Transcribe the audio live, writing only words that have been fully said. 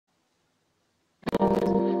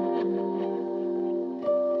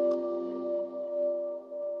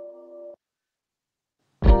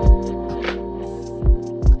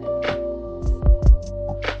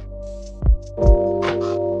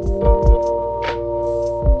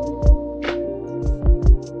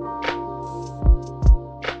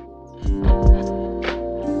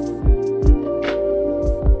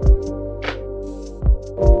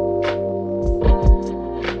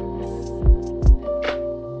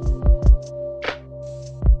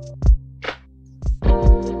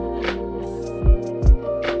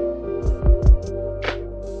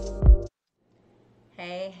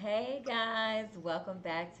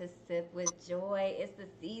to Sip with Joy. It's the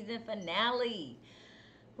season finale.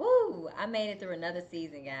 Woo! I made it through another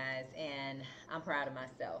season, guys, and I'm proud of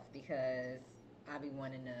myself because I be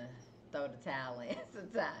wanting to throw the towel in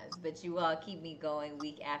sometimes. But you all keep me going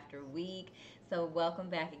week after week. So, welcome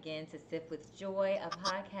back again to Sip with Joy, a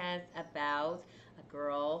podcast about a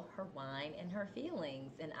girl, her wine, and her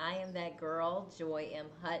feelings. And I am that girl, Joy M.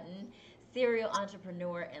 Hutton, serial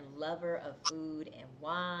entrepreneur and lover of food and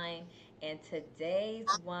wine. And today's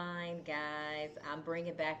wine, guys, I'm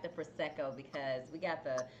bringing back the Prosecco because we got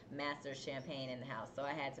the master champagne in the house. So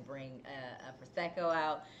I had to bring a Prosecco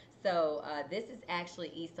out. So this is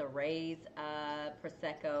actually Issa Rae's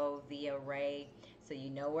Prosecco via Ray. So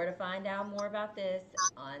you know where to find out more about this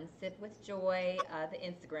on Sip with Joy, the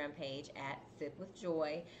Instagram page at Sip with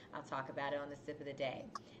Joy. I'll talk about it on the Sip of the Day.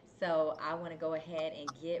 So I want to go ahead and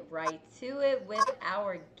get right to it with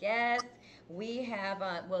our guest. We have,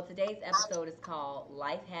 well, today's episode is called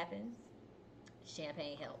Life Happens,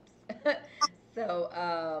 Champagne Helps. so,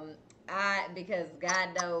 because God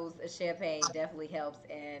knows champagne definitely helps.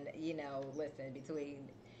 And, listen, between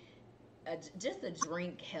just a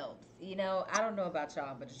drink helps. I don't know about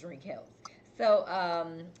y'all, but a drink helps. So,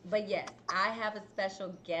 but yes, I have a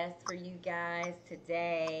special guest for you guys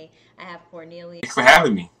today. I have Cornelius. Thanks for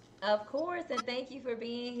having me. Of course, and thank you for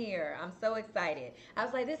being here. I'm so excited. I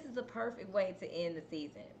was like, this is the perfect way to end the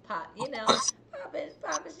season. Popping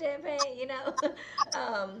champagne.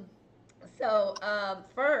 um,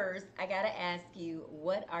 first, I gotta ask you,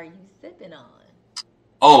 what are you sipping on?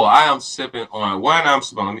 Oh, I am sipping on wine. I'm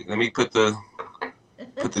sipping. Let me put the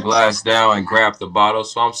glass down and grab the bottle.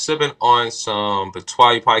 So I'm sipping on some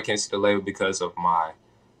Batois. You probably can't see the label because of my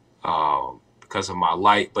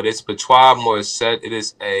light, but it's Batois Morissette. It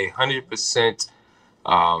is 100%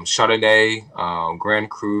 Chardonnay, Grand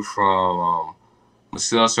Cru from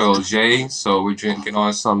Marcel Roger. So we're drinking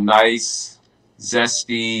on some nice,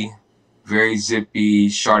 zesty, very zippy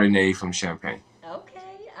Chardonnay from Champagne.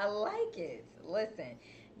 Okay, I like it. Listen,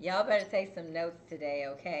 y'all better take some notes today,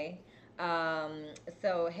 okay? Um,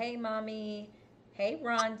 so hey mommy, hey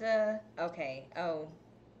Rhonda. Okay. Oh,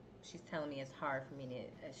 she's telling me it's hard for me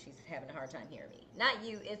to. She's having a hard time hearing me. Not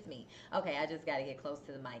you, it's me. Okay, I just got to get close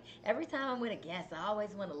to the mic. Every time I'm with a guest, I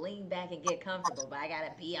always want to lean back and get comfortable, but I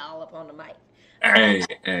gotta be all up on the mic. Okay.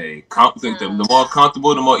 The more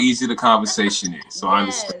comfortable, the more easy the conversation is. So I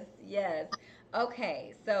understand. Yes, yes.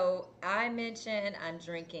 Okay, so I mentioned I'm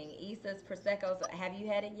drinking Issa's Prosecco. So have you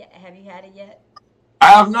had it yet? Have you had it yet?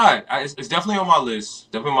 I have not. It's definitely on my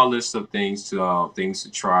list. Definitely on my list of things to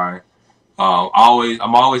try. I'm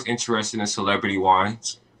always interested in celebrity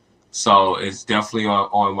wines, so it's definitely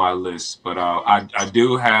on my list. But I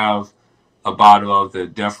do have a bottle of the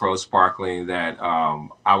Death Row Sparkling that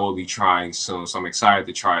I will be trying soon. So I'm excited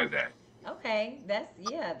to try that. Okay, that's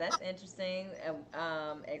interesting.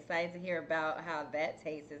 Excited to hear about how that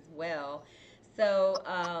tastes as well. So,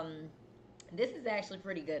 this is actually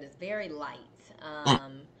pretty good. It's very light,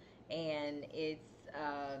 Mm, and it's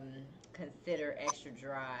considered extra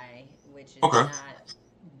dry, which is okay. not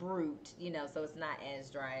brute. So it's not as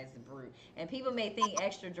dry as the brute. And people may think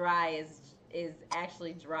extra dry is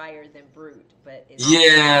actually drier than brute, but it's not.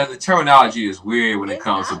 Yeah, the terminology is weird when it It's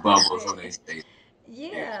comes to bubbles when they opposite. say yeah.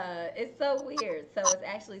 Yeah, it's so weird. So it's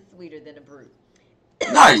actually sweeter than a brute.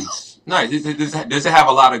 Nice, nice. Does it have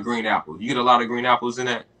a lot of green apples? You get a lot of green apples in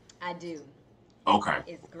that? I do. Okay,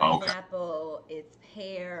 It's green okay. apple, it's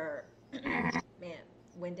pear. Mhm. Man,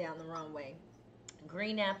 went down the wrong way.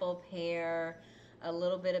 Green apple, pear, a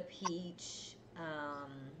little bit of peach,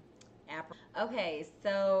 apple. Okay,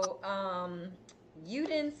 so you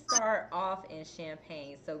didn't start off in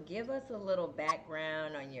Champagne, so give us a little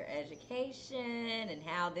background on your education and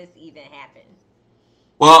how this even happened.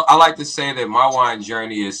 Well, I like to say that my wine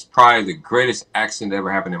journey is probably the greatest accident that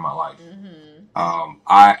ever happened in my life. Mm-hmm.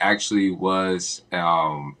 I actually was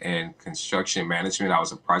in construction management. I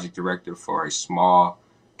was a project director for a small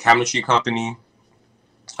cabinetry company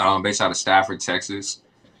based out of Stafford, Texas,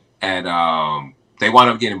 and they wound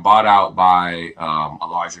up getting bought out by a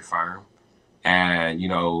larger firm. And you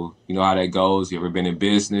know how that goes. You ever been in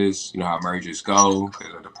business? You know how mergers go.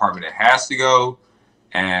 There's a department that has to go,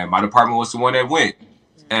 and my department was the one that went. Mm-hmm.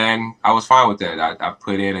 And I was fine with that. I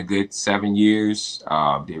put in a good 7 years.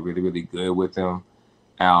 Did really, really good with them.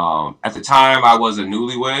 At the time, I was a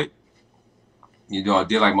newlywed. I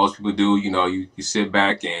did like most people do. You sit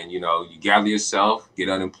back and you gather yourself, get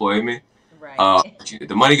unemployment. Right.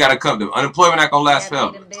 The money got to come. The unemployment not gonna You last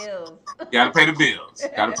gotta pay forever. them bills. You got to pay the bills.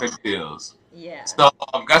 Got to pay the bills. Yeah. So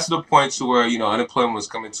got to the point to where unemployment was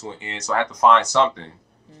coming to an end. So I had to find something.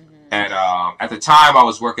 Mm-hmm. And at the time, I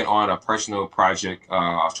was working on a personal project.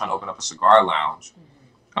 I was trying to open up a cigar lounge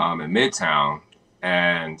in Midtown,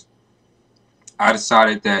 and I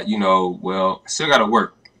decided that, well, I still got to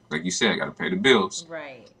work. Like you said, I got to pay the bills.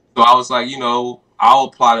 Right. So I was like, I'll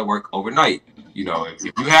apply to work overnight.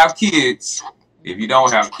 If you have kids, if you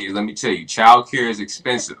don't have kids, let me tell you, childcare is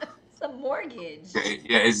expensive. It's a mortgage.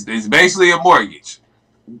 Yeah, it's basically a mortgage.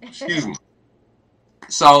 Excuse me.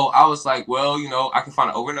 So I was like, well, I can find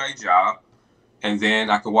an overnight job, and then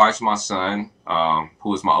I could watch my son,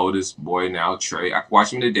 who is my oldest boy now, Trey. I could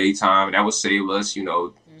watch him in the daytime, and that would save us,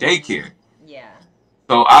 daycare. Yeah.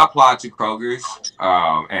 So I applied to Kroger's,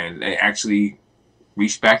 and they actually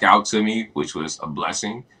reached back out to me, which was a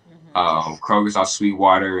blessing. Kroger's out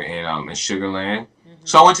Sweetwater and Sugarland.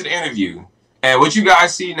 So I went to the interview. And what you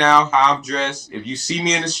guys see now, how I'm dressed, if you see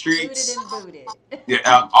me in the streets, Suited and booted. yeah,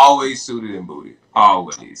 I'm always suited and booted.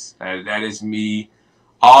 Always. That is me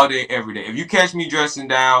all day, every day. If you catch me dressing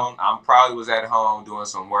down, I probably was at home doing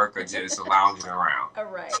some work or just lounging around. All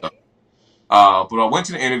right. So, but I went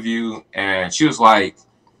to the interview, and she was like,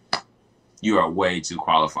 you are way too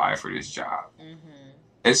qualified for this job.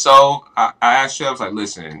 And so I asked her, I was like,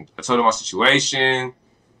 listen, I told her my situation.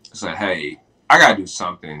 I said, hey, I got to do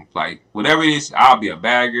something. Like, whatever it is, I'll be a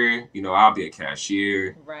bagger, I'll be a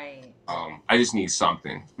cashier. Right. I just need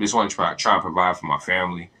something. I just want to try and provide for my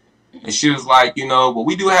family. And she was like, well,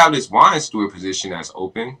 we do have this wine steward position that's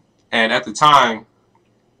open. And at the time,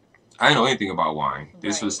 I didn't know anything about wine.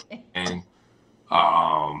 This was in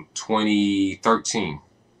 2013.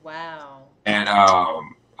 Wow. And I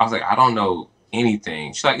was like, I don't know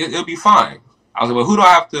anything. She's like, it'll be fine. I was like, well, who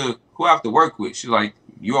I have to work with? She's like,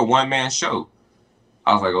 you're a one-man show.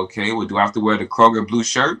 I was like, okay, well, do I have to wear the Kroger blue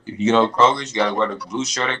shirt? If you know Kroger's, you got to wear the blue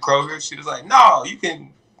shirt at Kroger. She was like, no, you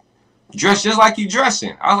can dress just like you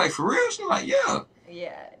dressing. I was like, for real? She was like, yeah.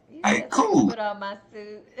 Yeah. Hey, cool. Put on my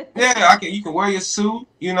suit. Yeah, you can wear your suit,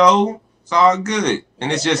 it's all good.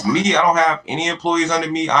 And it's just me. I don't have any employees under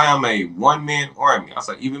me. I am a one-man army. I was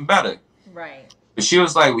like, even better. Right. But she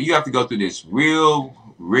was like, well, you have to go through this real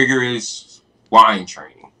rigorous wine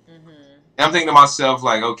training. And I'm thinking to myself,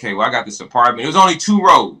 like, okay, well, I got this apartment. It was only 2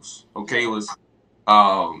 rows. Okay, it was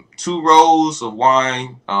 2 rows of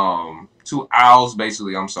wine, 2 aisles,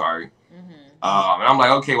 basically. I'm sorry. And I'm like,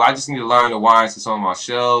 okay, well, I just need to learn the wines that's on my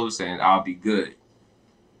shelves, and I'll be good.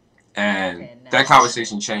 And that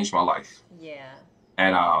conversation changed my life. Yeah.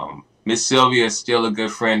 And Miss Sylvia is still a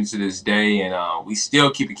good friend to this day, and we still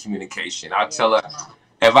keep in communication. I tell her,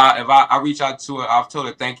 if I reach out to her, I've told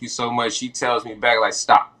her thank you so much. She tells me back, like,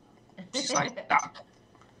 stop. She's like, stop.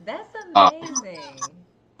 That's amazing.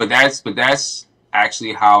 But that's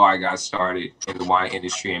actually how I got started in the wine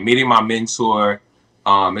industry, and meeting my mentor,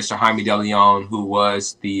 Mr. Jaime De Leon, who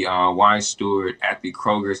was the wine steward at the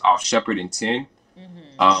Kroger's off Shepherd and 10.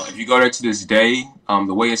 If you go there to this day,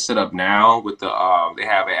 the way it's set up now with the they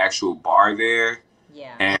have an actual bar there.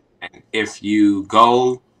 Yeah. And if you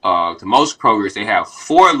go to most Kroger's, they have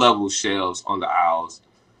 4-level shelves on the aisles.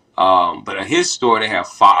 But at his store, they have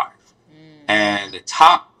 5. And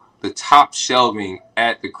the top shelving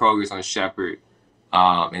at the Kroger's on Shepherd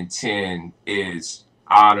and 10 is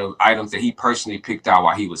out of items that he personally picked out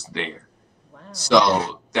while he was there. Wow.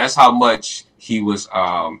 So that's how much he was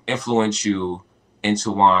influential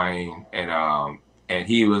into wine, and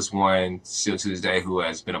he was one still to this day who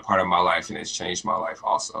has been a part of my life and has changed my life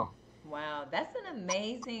also. Wow, that's an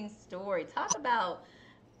amazing story. Talk about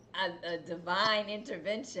a divine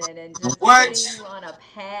intervention and just putting you on a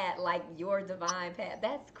path, like your divine path.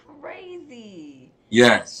 That's crazy.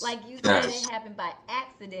 Yes. Like you said, it happened by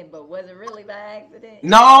accident, but was it really by accident?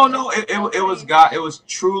 No, it was God. It was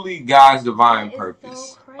truly God's divine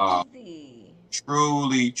purpose. So crazy.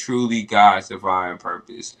 Truly God's divine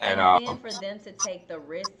purpose. And then for them to take the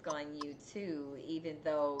risk on you too, even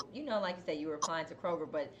though, like you said, you were applying to Kroger,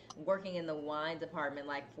 but working in the wine department,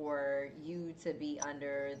 like for you to be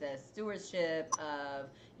under the stewardship of,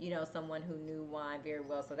 someone who knew wine very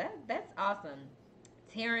well. So that's awesome.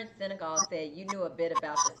 Terrence Senegal said you knew a bit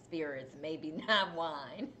about the spirits, maybe not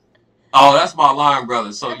wine. Oh, that's my line,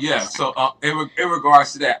 brother. So yeah. So in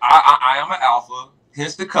regards to that, I am an alpha.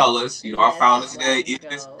 Hence the colors. I found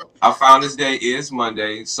this day is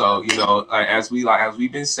Monday. So as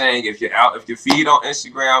we've been saying, if your feed on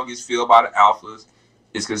Instagram gets filled by the alphas,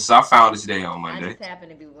 it's because I found this day on Monday. I just happen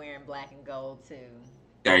to be wearing black and gold too.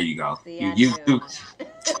 There you go. See, you do.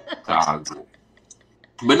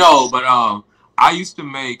 But I used to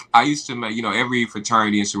make every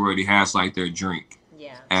fraternity and sorority has like their drink.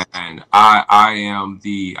 Yeah. And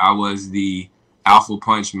I was the alpha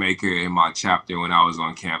punch maker in my chapter when I was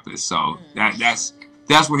on campus. So that's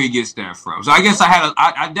That's where he gets that from. So I guess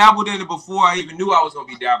I dabbled in it before I even knew I was gonna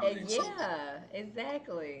be dabbling in something. Yeah,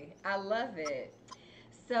 exactly. I love it.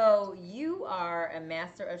 So you are a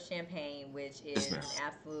master of champagne, which Yes, is man. an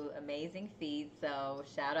absolute amazing feat. So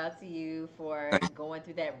shout out to you for Thank going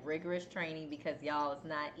through that rigorous training because y'all, it's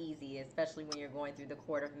not easy, especially when you're going through the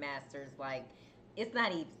court of masters. Like it's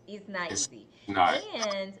not easy. It's not It's easy. not.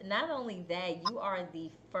 And not only that, you are the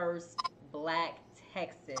first Black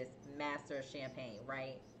Texas master of champagne,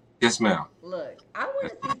 right? Yes, ma'am. Look, I want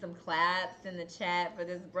to see some claps in the chat for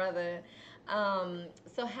this brother.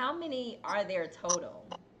 So how many are there total?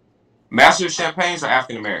 Master of Champagnes are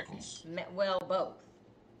African Americans. Well, both.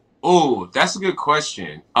 Oh, that's a good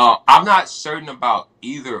question. I'm not certain about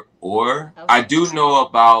either or. I Okay. do know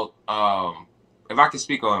about if I can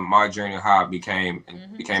speak on my journey how I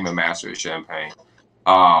Mm-hmm. became a master of champagne.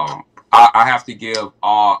 I have to give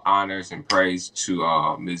all honors and praise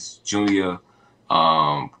to Miss Julia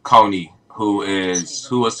Coney, Yes, she's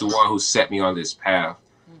who was the amazing. one who set me on this path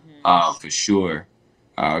Mm-hmm. for sure.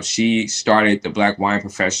 She started the Black Wine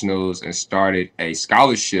Professionals and started a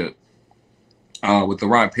scholarship with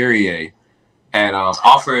Laurent Perrier and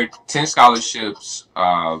offered 10 scholarships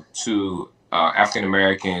to African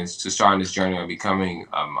Americans to start on this journey of becoming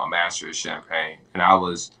a master of champagne. And I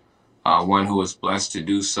was one who was blessed to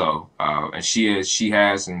do so. And she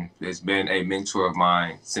has, and has been a mentor of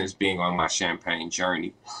mine since being on my champagne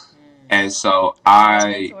journey. And so It's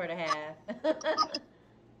a good mentor to have.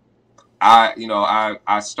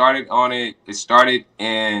 I started on it. It started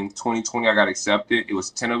in 2020. I got accepted. It was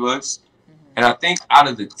 10 of us. And I Mm-hmm. think out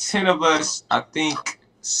of the 10 of us, I think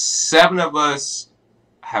 7 of us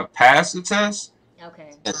have passed the test.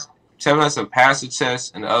 Okay. And 7 of us have passed the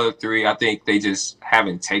test, and the other 3, I think they just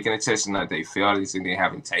haven't taken a test, and not they failed. I think they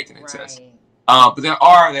haven't taken a test. Right. But there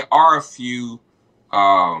are a few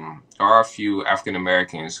African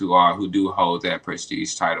Americans who do hold that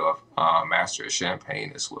prestige title of Master of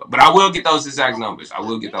Champagne as well. But I will get those exact numbers. I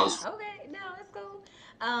will get Yeah. those. Okay. No, that's cool.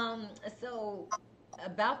 So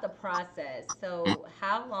about the process. So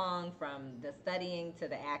how long from the studying to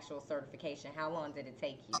the actual certification? How long did it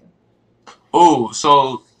take you? Oh,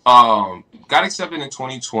 so got accepted in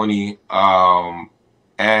 2020.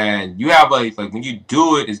 And you have like when you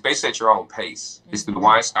do it, it's based at your own pace. It's the Mm-hmm.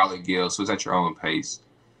 Wine Scholar Guild, so it's at your own pace.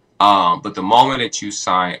 But the moment that you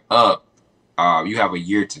sign up, you have a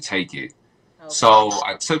year to take it. Okay. So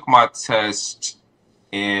I took my test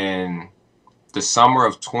in the summer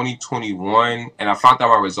of 2021, and I found out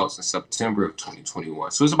my results in September of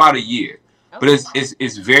 2021. So it's about a year, but Okay.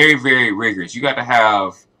 it's very very rigorous. You got to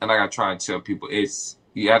have, and like I try and tell people,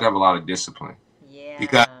 you have to have a lot of discipline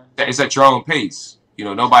because Yeah. it's at your own pace.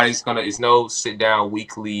 Nobody's gonna. It's no sit down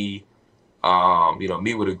weekly.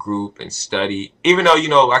 Meet with a group and study. Even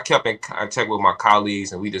though I kept in contact with my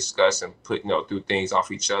colleagues and we discussed and put through things off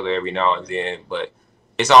each other every now and then, but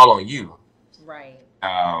it's all on you. Right.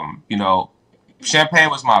 Um, you know, Champagne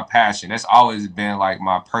was my passion. That's always been like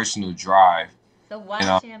my personal drive. So You why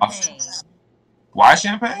know, champagne? why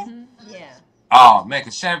champagne? Mm-hmm. Yeah. Oh man,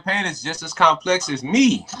 cause champagne is just as complex as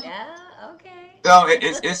me. Yeah. Okay.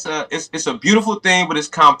 It's a beautiful thing, but it's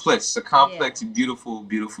complex. It's a Yeah. complex, beautiful,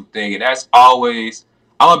 beautiful thing, and that's always.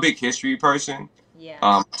 I'm a big history person.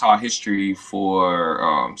 Yeah. Taught history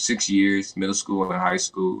for 6 years, middle school and high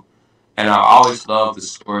school, and I always loved the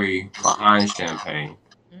story behind champagne.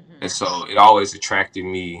 And Mm-hmm. so it always attracted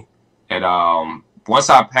me. And once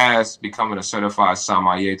I passed becoming a certified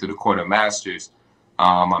sommelier through the Court of Masters,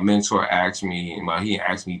 my mentor asked me,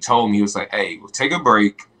 he told me, he was like, hey, well, take a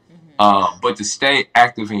break. Mm-hmm. But to stay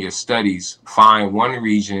active in your studies, find one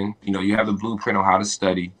region. You have the blueprint on how to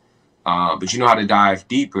study, but you know how to dive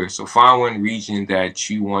deeper. So find one region that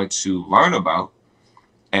you want to learn about.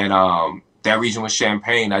 And that region was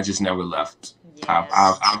Champagne. I just never left. Yeah.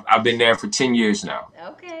 I've been there for 10 years now.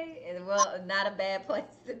 Okay. Well, not a bad place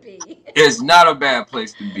to be. It's not a bad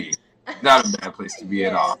place to be. Not a bad place to be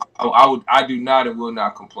at all. Yes. I do not and will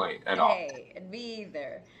not complain at all. Hey, me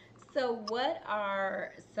either. So, what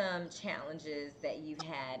are some challenges that you've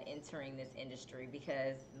had entering this industry?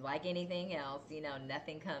 Because, like anything else,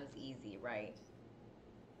 nothing comes easy, right?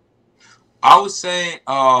 I would say,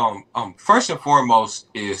 first and foremost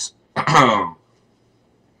is,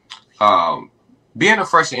 being a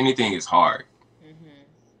fresh in anything is hard.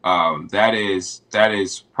 Mm-hmm. That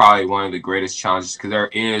is probably one of the greatest challenges because there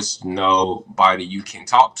is nobody you can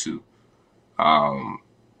talk to. Um,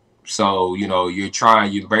 so you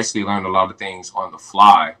basically learn a lot of things on the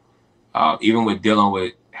fly. Even with dealing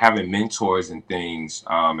with having mentors and things,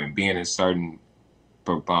 and being in certain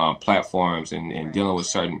platforms and dealing Right. with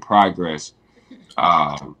certain progress.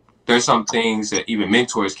 Um, there's some things that even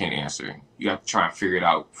mentors can't answer. You have to try and figure it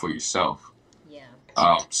out for yourself.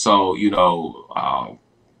 Yeah. So,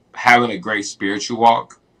 having a great spiritual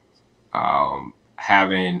walk,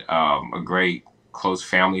 having a great close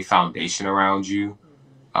family foundation around you,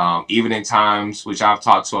 even in times, which I've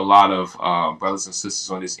talked to a lot of brothers and sisters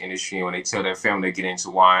on this industry, and when they tell their family they get into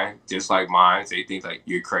wine, just like mine, they think like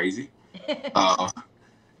you're crazy. Uh,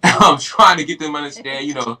 I'm trying to get them to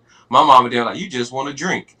understand, my mom and dad like, you just want to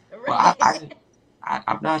drink. Well, Right.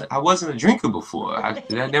 I'm not. I wasn't a drinker before.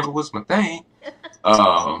 That never was my thing.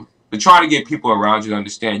 To try to get people around you to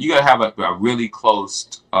understand, you gotta have a really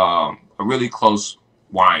close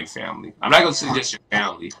wine family. I'm not gonna say just your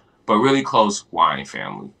family, but really close wine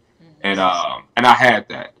family. And I had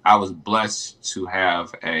that. I was blessed to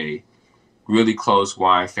have a really close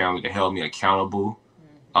wine family that held me accountable.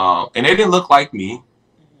 And they didn't look like me.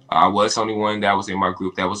 I was the only one that was in my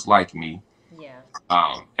group that was like me. Yeah.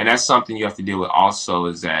 And that's something you have to deal with also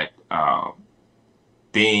is that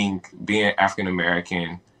being African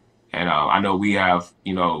American, and I know we have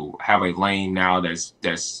have a lane now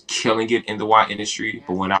that's killing it in the wine industry.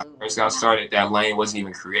 But when I first got started, that lane wasn't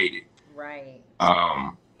even created. Right.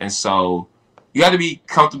 And so you have to be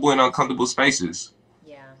comfortable in uncomfortable spaces.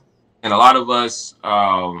 Yeah. And a lot of us,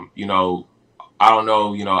 I don't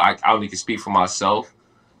know, I only can speak for myself.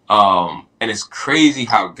 And it's crazy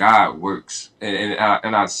how God works.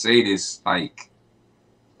 And I say this like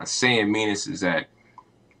I say and mean this is that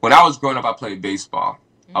when I was growing up, I played baseball.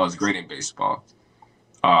 I was great in baseball.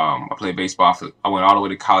 I played baseball I went all the way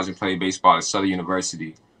to college and played baseball at Southern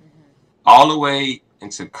University. All the way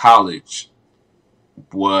into college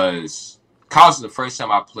was the first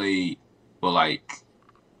time I played with like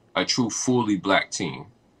a true fully black team.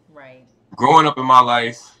 Right. Growing up in my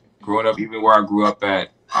life, growing up even where I grew up at,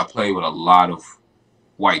 I played with a lot of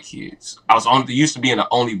white kids. I was used to being the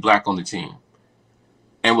only black on the team.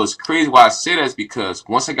 And what's crazy why I say that is because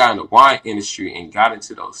once I got in the wine industry and got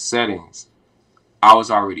into those settings, I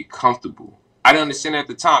was already comfortable. I didn't understand at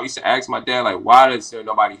the time. I used to ask my dad, like, why is there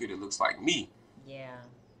nobody here that looks like me? Yeah.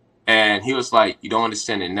 And he was like, you don't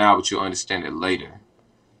understand it now, but you'll understand it later.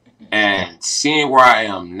 And seeing where I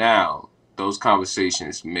am now, those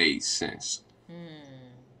conversations made sense.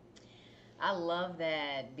 I love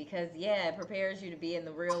that because it prepares you to be in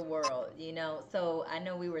the real world, So I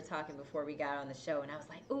know we were talking before we got on the show, and I was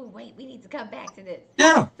like, "Oh, wait, we need to come back to this."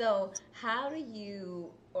 Yeah. So how do you,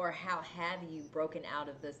 or how have you broken out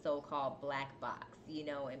of the so-called black box,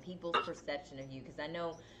 and people's perception of you? Because I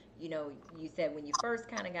know, you said when you first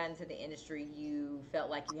kind of got into the industry, you felt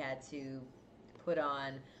like you had to put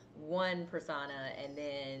on one persona, and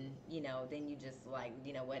then you just like,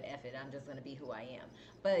 what, F it, I'm just going to be who I am.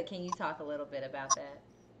 But can you talk a little bit about that?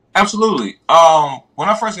 Absolutely. When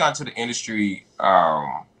I first got into the industry,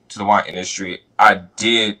 to the wine industry, I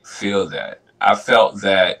did feel that. I felt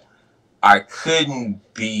that I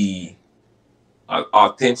couldn't be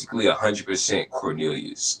authentically 100%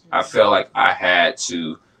 Cornelius. I felt like I had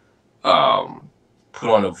to put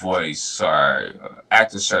on a voice or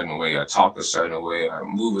act a certain way or talk a certain way or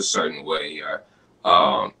move a certain way or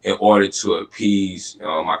in order to appease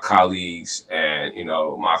my colleagues and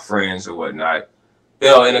my friends or whatnot.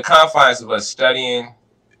 In the confines of us studying,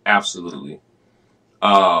 absolutely.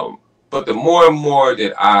 But the more and more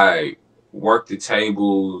that I worked the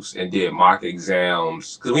tables and did mock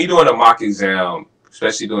exams, because when you're doing a mock exam,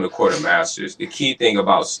 especially doing the quartermasters, the key thing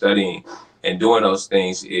about studying and doing those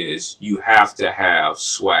things is you have to have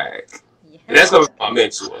swag. Yeah. And that's going to be my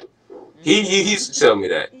mentor. He used to tell me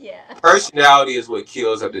that. Yeah. Personality is what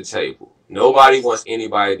kills at the table. Nobody wants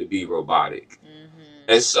anybody to be robotic.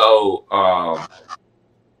 And so I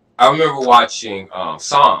remember watching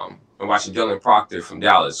Psalm and watching Dylan Proctor from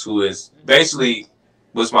Dallas, who is basically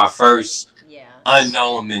was my first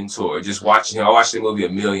unknown mentor. Just watching him. I watched the movie a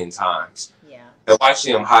million times. Yeah. And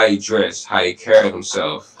watching him, how he dressed, how he carried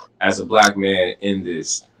himself as a black man in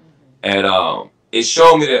this. And it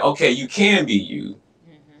showed me that, okay, you can be you.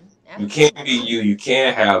 You can be you. You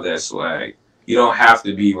can have that swag. You don't have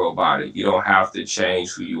to be robotic. You don't have to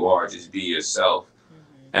change who you are. Just be yourself.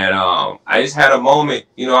 And I just had a moment,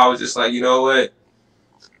 I was just like, you know what?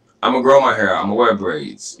 I'm going to grow my hair. I'm going to wear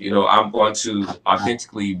braids. I'm going to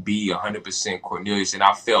authentically be 100% Cornelius. And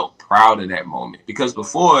I felt proud in that moment. Because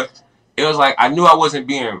before, it was like I knew I wasn't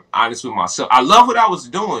being honest with myself. I love what I was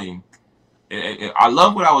doing. I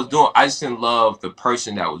love what I was doing. I just didn't love the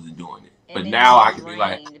person that was doing it. But now I can be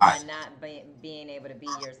like, by not being able to be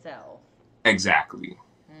yourself. Exactly.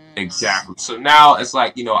 Exactly. So now it's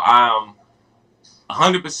like, I'm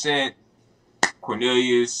 100%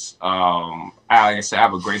 Cornelius, like I said, I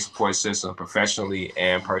have a great support system professionally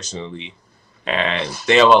and personally, and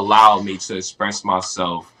they have allowed me to express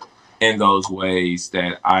myself in those ways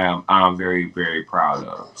that I'm very very proud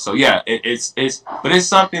of. So yeah, but it's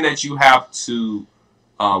something that you have to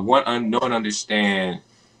know and understand.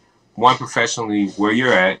 One, professionally, where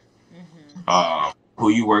you're at, Mm-hmm. who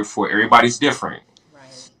you work for. Everybody's different.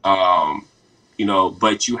 Right. Um,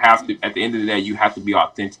 but you have to, at the end of the day, you have to be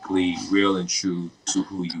authentically real and true to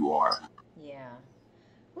who you are. Yeah.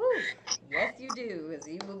 Woo. Yes, you do, because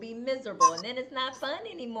you will be miserable, and then it's not fun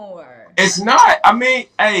anymore. It's not. I mean,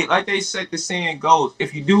 hey, like they said, the saying goes: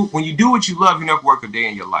 if you do, when you do what you love, you never work a day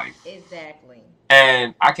in your life. Exactly.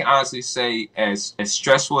 And I can honestly say, as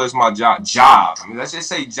stressful as my job. I mean, let's just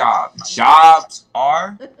say jobs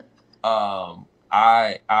are.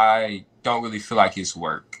 I don't really feel like it's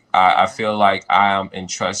work. I Yeah. feel like I am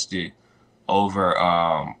entrusted over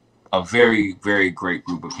a very very great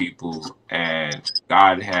group of people, and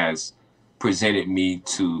God has presented me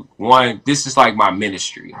to one. This is like my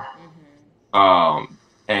ministry, Mm-hmm.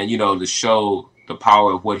 and to show the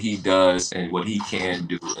power of what He does and what He can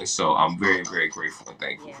do. And so I'm very very grateful and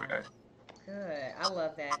thankful for Yeah. that. Good. I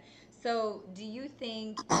love that. So, do you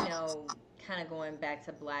think, kind of going back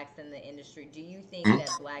to blacks in the industry, do you think Mhm. that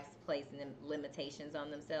blacks place limitations on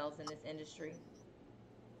themselves in this industry?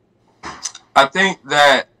 I think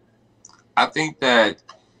that I think that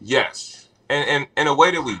yes, and in a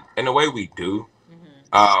way we do.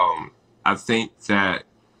 Mm-hmm. I think that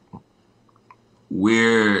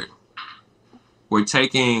we're we're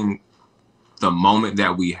taking the moment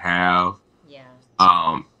that we have,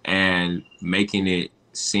 Yeah. and making it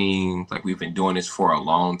seem like we've been doing this for a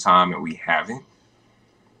long time and we haven't.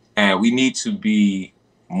 And we need to be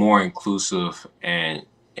more inclusive and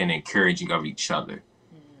encouraging of each other.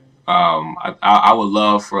 Mm-hmm. I would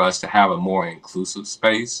love for us to have a more inclusive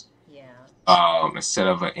space, Yeah. instead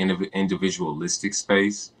of an individualistic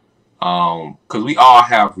space, because we all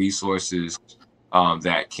have resources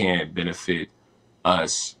that can benefit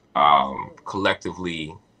us Absolutely.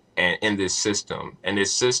 collectively and in this system. And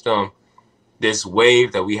this system, this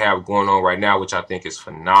wave that we have going on right now, which I think is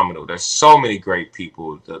phenomenal. There's so many great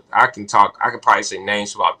people that I can probably say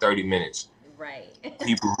names for about 30 minutes. Right.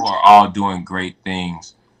 People who are all doing great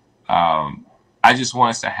things. I just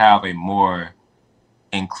want us to have a more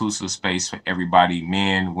inclusive space for everybody,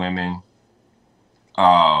 men, women,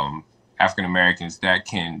 um, African Americans, that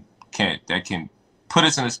can put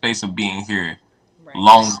us in a space of being here Right.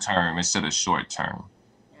 long term instead of short term.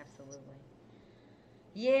 Absolutely.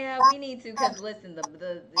 Yeah, we need to, because listen,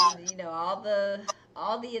 all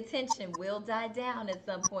the attention will die down at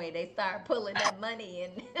some point. They start pulling that money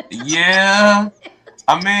and Yeah,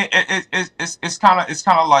 I mean, it's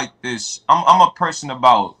kind of like this. I'm a person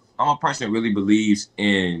that really believes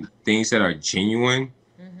in things that are genuine,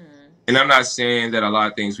 Mm-hmm. and I'm not saying that a lot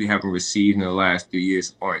of things we haven't received in the last 3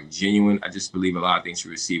 years aren't genuine. I just believe a lot of things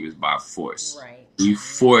we receive is by force. Right. We Mm-hmm.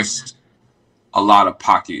 forced a lot of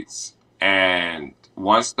pockets, and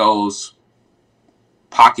once those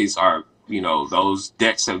pockets are, those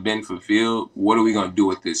debts have been fulfilled, what are we going to do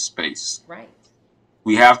with this space? Right.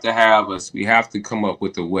 We have to come up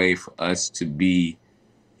with a way for us to be,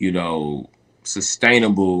 you know,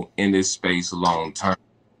 sustainable in this space long term.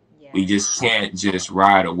 We Yeah. just can't just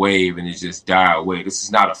ride a wave and it just die away. This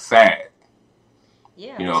is not a fad.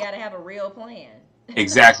 Yeah, You we know, got to have a real plan.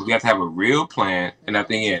 exactly. We have to have a real plan. And I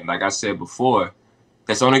think, Mm-hmm. yeah, like I said before,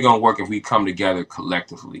 that's only going to work if we come together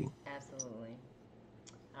collectively. Absolutely.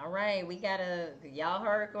 All right, y'all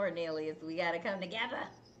heard Cornelius. We gotta come together.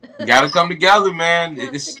 Got to come together, man. Come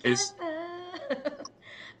It's together.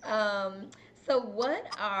 um, so, what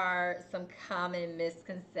are some common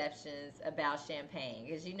misconceptions about champagne?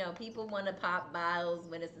 Because people want to pop bottles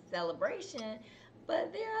when it's a celebration,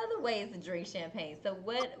 but there are other ways to drink champagne. So,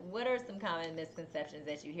 what are some common misconceptions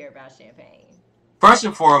that you hear about champagne? first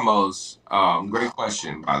and foremost, great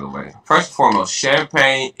question, by the way. First and foremost,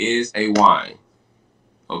 champagne is a wine.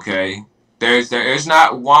 Okay, there is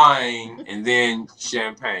not wine and then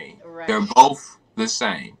champagne. They're Right. both the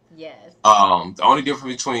same. Yes. The only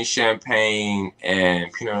difference between champagne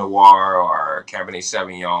and Pinot Noir or Cabernet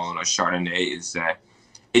Sauvignon or Chardonnay is that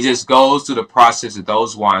it just goes through the process that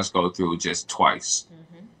those wines go through just twice.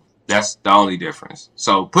 Mm-hmm. That's the only difference.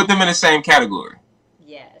 So put them in the same category.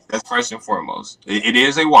 Yes. That's first and foremost. It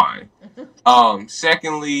is a wine.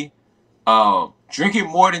 Secondly, drink it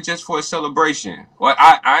more than just for a celebration. Well,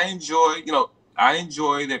 I enjoy, I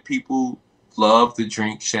enjoy that people love to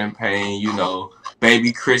drink champagne,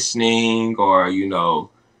 baby christening or,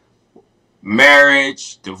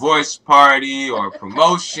 marriage, divorce party, or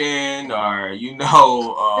promotion, or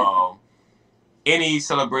any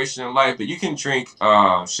celebration in life, but you can drink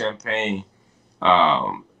champagne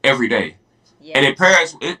every day. And Yes, it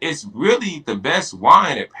pairs. It's really the best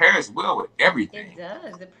wine. It pairs well with it everything.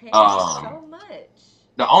 does. It pairs with Um, so much.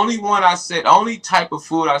 the only one I said, the only type of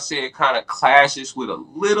food I said it kind of clashes with a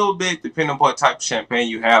little bit, depending on what type of champagne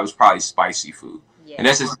you have, is probably spicy food, and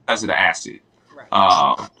Yes, that's just because of the acid,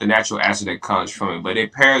 right. the natural acid that comes from it. But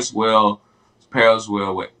it pairs well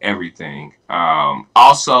with everything.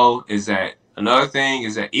 Also, is that another thing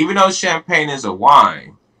is that even though champagne is a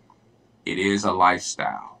wine, it is a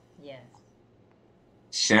lifestyle. Yes.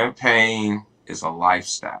 Champagne is a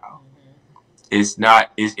lifestyle. Hmm. It's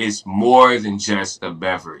not. It's more than just a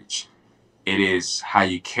beverage. It is how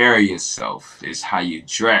you carry yourself. It's how you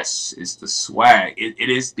dress. It's the swag. It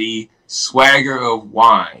is the swagger of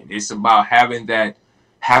wine. It's about having that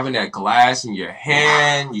glass in your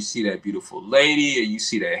hand. You see that beautiful lady, or you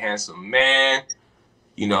see that handsome man.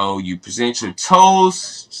 You present your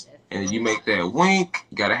toast, That's and you it. make that wink.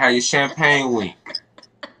 You gotta have your champagne wink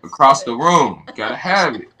across the room. You gotta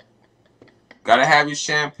have it. Gotta have your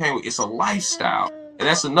champagne. It's a lifestyle. And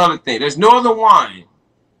that's another thing. There's no other wine.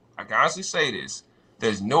 I can honestly say this.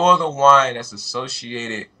 There's no other wine that's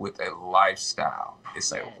associated with a lifestyle.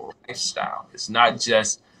 It's a Yes. lifestyle. It's not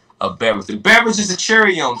just a beverage. The beverage is a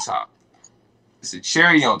cherry on top. It's a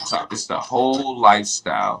cherry on top. It's the whole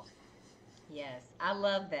lifestyle. Yes, I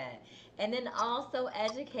love that. And then also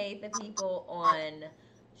educate the people on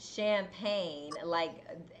champagne, like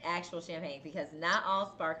actual champagne, because not all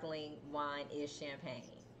sparkling wine is champagne.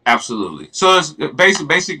 Absolutely. So it's a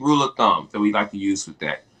basic rule of thumb that we like to use with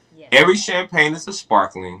that. Yes, Every champagne is a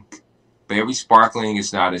sparkling, but every sparkling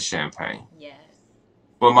is not a champagne. yes,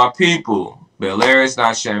 For my people, Bel Air is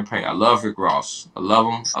not champagne. I love Rick Ross. I love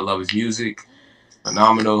him. I love his music.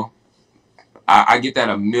 Phenomenal. I get that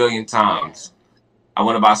a million yeah. times. I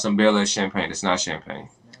want to buy some Bel Air champagne. It's not champagne.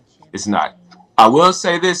 It's not It's not. champagne. I will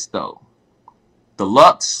say this though. The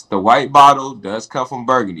Lux, the white bottle, does come from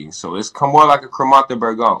Burgundy, so it's come more like a Cremant de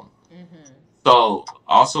Bourgogne. Mm-hmm. So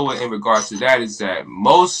also in regards to that is that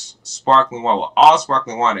most sparkling wine, well, all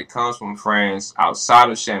sparkling wine that comes from France outside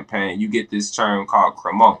of Champagne, you get this term called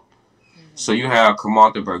Cremant. So Mm-hmm. you have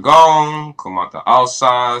Cremant de Bourgogne, Cremant de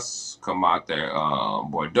Alsace, Cremant de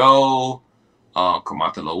Bordeaux,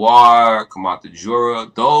 Cremant de Loire, Cremant de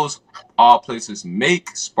Jura. Those all places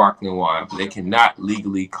make sparkling wine, but they cannot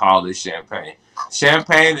legally call it champagne.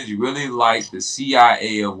 Champagne is really like the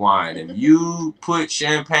CIA of wine. If you put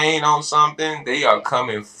champagne on something, they are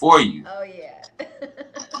coming for you. Oh yeah.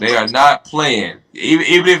 They are not playing.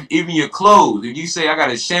 Even your clothes. If you say I got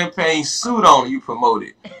a champagne suit on, you promote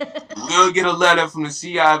it. We'll get a letter from the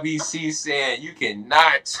CIVC saying you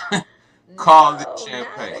cannot call this No, not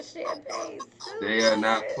champagne. a champagne suit, They are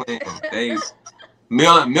not playing. David. They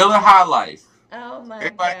Miller High Life. Oh my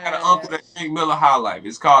Everybody got an uncle that gosh. drink Miller High Life.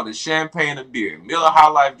 It's called the champagne of beer. Miller High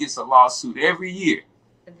Life gets a lawsuit every year.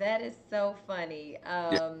 That is so funny.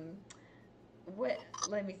 Yeah. What?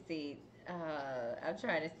 Let me see. I'm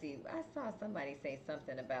trying to see. I saw somebody say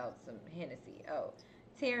something about some Hennessy. Oh,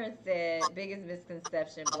 Terrence said, biggest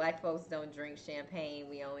misconception: black folks don't drink champagne.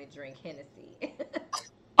 We only drink Hennessy.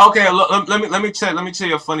 Okay, let me tell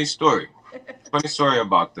you a funny story. Funny story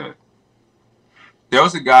about that. There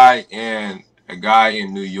was a guy in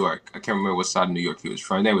New York. I can't remember what side of New York he was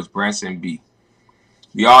from. His name was Branson B.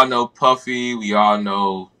 We all know Puffy. We all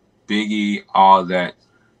know Biggie. All that.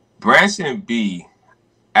 Branson B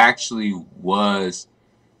actually was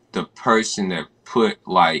the person that put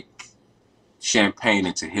like champagne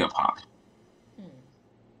into hip hop. Hmm.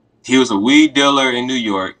 He was a weed dealer in New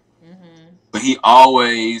York, Mm-hmm. but he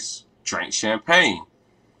always drank champagne.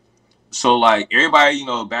 So like everybody,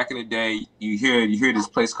 back in the day, you hear this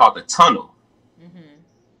place called the Tunnel. Mm-hmm.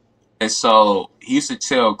 And so he used to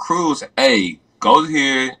tell Cruz, hey, go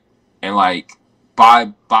here and like buy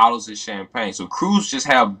bottles of champagne. So Cruz just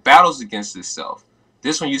have battles against itself.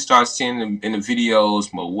 This one you start seeing them in the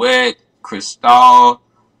videos, Moet, Cristal,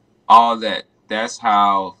 all that. That's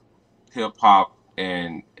how hip hop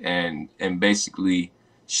and basically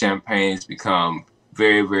champagnes become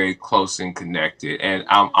very, very close and connected. And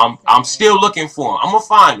I'm Listen. still looking for them. I'm gonna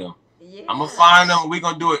find them. I'm gonna Yeah. find them. We're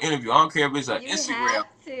gonna do an interview. I don't care if it's an You Instagram. have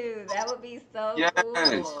to. That would be so Yes.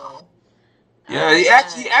 cool. Yeah, Oh he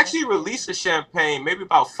actually he my. actually released a champagne maybe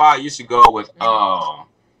about 5 years ago Mm-hmm.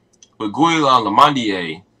 with Guilan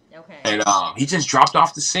Lamandier, Okay. and he just dropped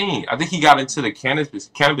off the scene. I think he got into the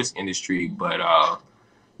cannabis industry, but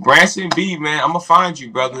Branson B, man, I'm gonna find you,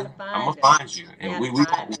 You brother. gotta I'm gonna find him. find you, You and gotta we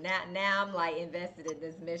find him. Now I'm like invested in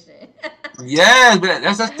this mission. yeah, but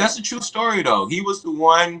that's a true story though. He was the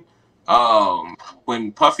one,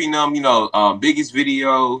 when Puffy and them, biggest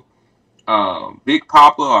video, Big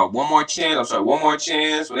Papa or One More Chance. I'm sorry, One More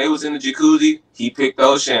Chance. When they was in the jacuzzi, he picked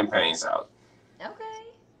those champagnes out. Okay.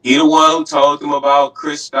 He the one who told them about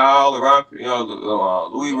Cristal, around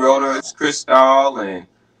Louis Yeah. Roeder's Cristal and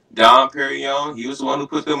Dom Perignon. He was the one who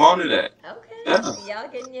put them onto that. Okay. Yeah. See, y'all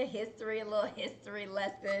getting your history, a little history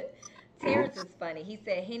lesson. Mhm. Terrence is funny. He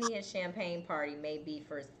said Henny and Champagne party may be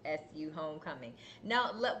for SU homecoming.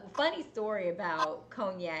 Now, funny story about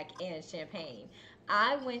cognac and champagne.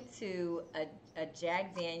 I went to a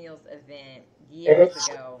Jack Daniels event years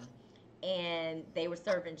ago, and they were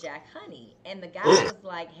serving Jack Honey. And the guy was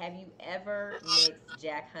like, "Have you ever mixed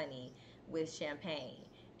Jack Honey with champagne?"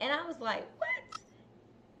 And I was like, "What?"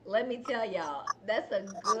 Let me tell y'all, that's a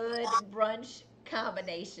good brunch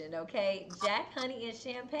combination, okay? Jack Honey and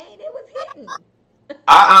champagne, it was hitting.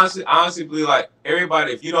 I honestly believe like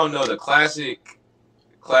everybody, if you don't know the classic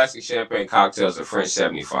champagne cocktails are French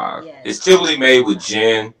 75. Yes. It's typically made with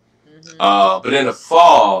gin. Mm-hmm. But in the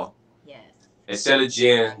fall, Yes. instead of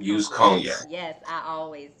gin, use Cognac. cognac. Yes, I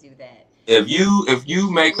always do that. If you Get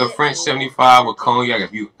you make a lit French lit 75 for with cognac, dinner.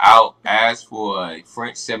 if you out ask for a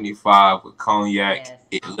French 75 with cognac,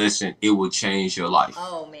 Yes. it will change your life.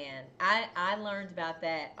 Oh man, I learned about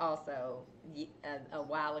that also a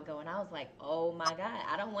while ago, and I was like, oh my god,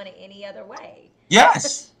 I don't want it any other way.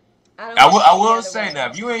 Yes. I don't I want will it I any will other say way.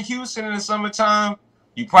 that if you're in Houston in the summertime,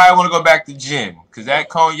 you probably want to go back to gin because Yeah. that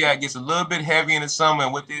cognac gets a little bit heavy in the summer,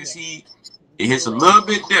 and with this Yeah. heat, it hits a Do it. little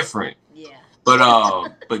bit different. Yeah.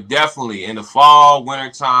 But definitely in the fall, winter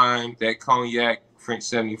time, that cognac French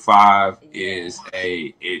 75 Yeah.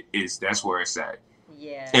 is that's where it's at.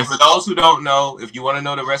 Yeah. And for those who don't know, if you want to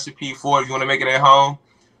know the recipe for it, if you want to make it at home,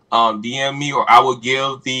 DM me or I will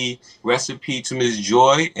give the recipe to Miss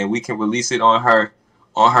Joy and we can release it on her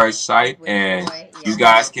site With and joy. you Yes,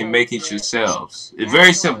 guys we'll can post make it it. yourselves. It's very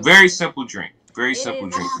Absolutely. simple drink. Very It simple is,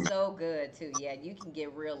 and drink. it's so good too. Yeah, you can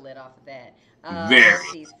get real lit off of that. Let's Very.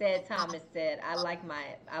 see. Said Thomas said, "I like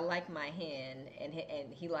my hen, and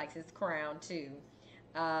he likes his crown too."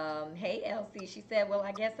 Hey Elsie, she said, "Well,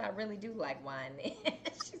 I guess I really do like wine."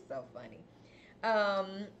 She's so funny.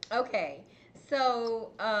 Okay,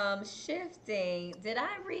 so shifting. Did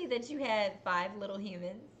I read that you had five little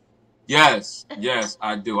humans? Yes,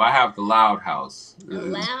 I do. I have the Loud House.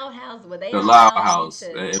 Loud House. Well, they The are Loud allowing you House.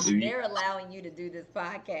 to. They're allowing you to do this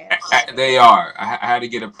podcast. They are. I had to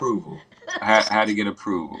get approval. I had to get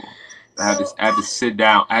approval. So, I had to sit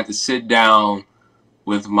down. I had to sit down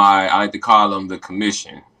with my. I like to call them the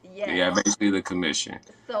commission. yes. Yeah, basically the commission.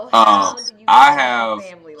 So, Um, how do you I manage the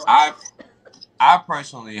have. family life? I I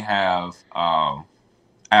personally have. I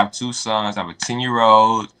have two sons. I have a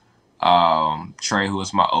 10-year-old. Trey, who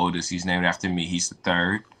is my oldest. He's named after me. He's the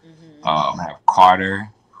third. Mm-hmm. I have Carter,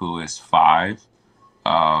 who is 5.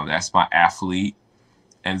 That's my athlete.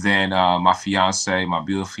 And then my fiance, my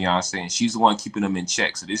beautiful fiance, and she's the one keeping them in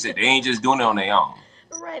check. So they ain't just doing it on their own.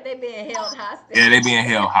 Right, they being held hostage. Yeah, they being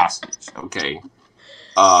held hostage. Okay.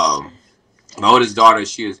 Um, my oldest daughter,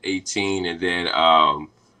 she is 18, and then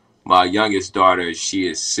my youngest daughter, she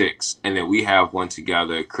is 6, and then we have one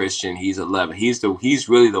together, Christian. He's 11. He's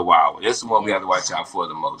really the wild one. This is the one we have Yes. to watch out for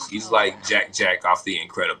the most. He's Oh like wow. Jack off The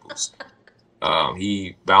Incredibles.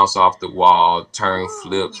 He bounced off the wall, turn Ooh.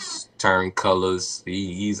 flips, turn colors.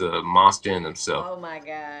 He's a monster in himself. Oh my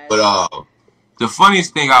gosh. But the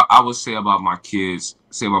funniest thing I would say about my kids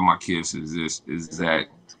is this is that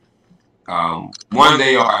Mm-hmm. one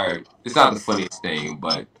they are it's not the funniest thing,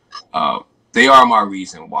 but uh, they are my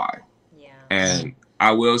reason why. Yeah. And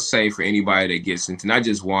I will say for anybody that gets into not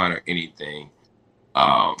just wine or anything,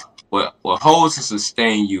 um, what holds and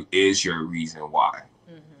sustain you is your reason why,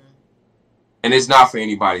 Mm-hmm. and it's not for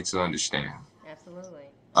anybody to understand. Absolutely.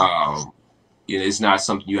 Um, it's not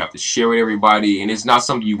something you have to share with everybody, and it's not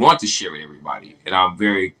something you want to share with everybody. And Mm-hmm. I'm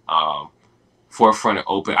very forefront and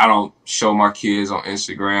open. I don't show my kids on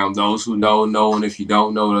Instagram. Those who know, and if you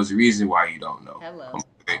don't know, there's a reason why you don't know. Hello.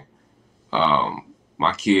 Okay?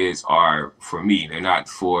 My kids are for me. They're not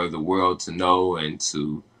for the world to know and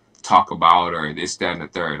to talk about or this, that, and the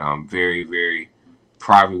third. I'm very, very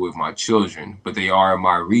private with my children, but they are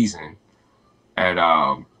my reason. And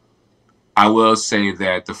I will say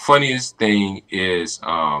that the funniest thing is,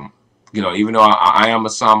 even though I am a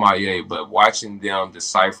sommelier, but watching them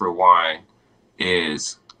decipher wine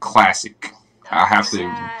is classic. I Oh have my to.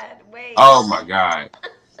 God. Wait. Oh my God!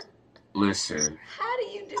 Listen, How do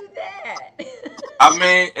you do that? I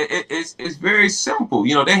mean, it's very simple.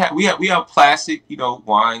 You know, we have plastic,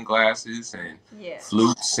 wine glasses and Yeah.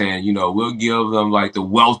 flutes, and we'll give them like the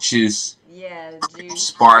Welch's Yeah, the juice.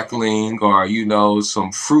 sparkling, or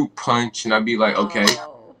some fruit punch, and I'd be like, okay,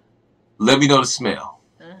 Oh. let me know the smell.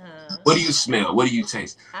 Uh-huh. What do you smell? What do you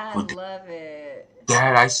taste? I Well, love it.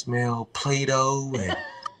 Dad, I smell Play-Doh and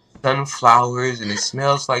sunflowers, and it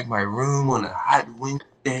smells like my room on a hot winter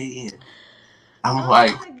day. And I'm Oh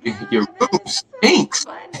like, my your God, that room is so stinks.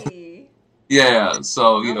 funny. Yeah,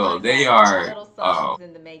 so Oh my they gosh, are. little songs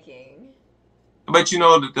in the making. But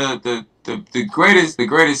the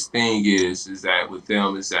greatest thing is that with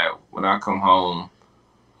them is that when I come home,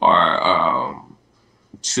 or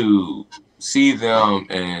to see them,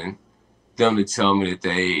 and them to tell me that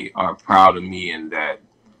they are proud of me, and that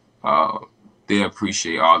uh, they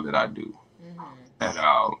appreciate all that I do. Mm-hmm.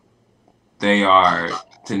 That they are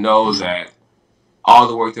to know that all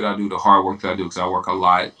the work that I do, the hard work that I do, because I work a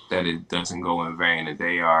lot, that it doesn't go in vain, and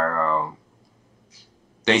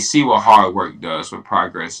they see what hard work does, what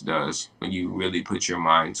progress does when you really put your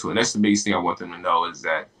mind to it. And that's the biggest thing I want them to know is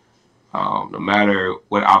that no matter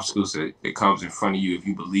what obstacles that comes in front of you, if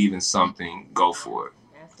you believe in something, go for it.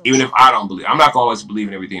 Even if Absolutely. I don't believe, I'm not going to always believe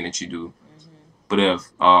in everything that you do. Mm-hmm. But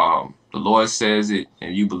if the Lord says it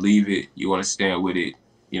and you believe it, you want to stand with it.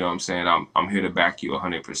 You know what I'm saying? I'm here to back you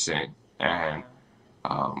 100%, and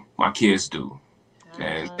Yeah. my kids do, I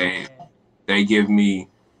and love it. they give me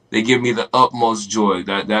the utmost joy.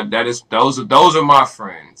 Those are my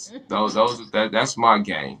friends. That's my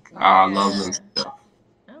gang. I love them. Yeah.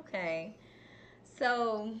 Okay.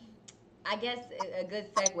 So, I guess a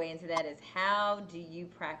good segue into that is how do you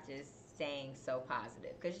practice staying so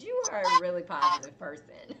positive? Because you are a really positive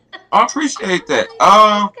person. I appreciate I'm that.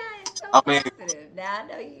 like, this guy is so I mean, positive. Now I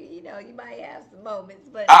know you might have some moments,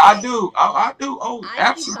 but I hey, do. I do. Oh, I see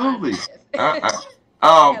absolutely. positive.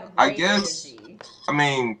 Uh, You have I great guess. energy. I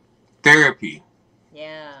mean, therapy.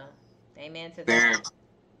 Yeah. Amen to that. Therapy.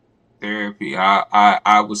 Therapy.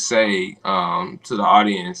 I would say to the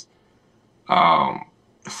audience, um,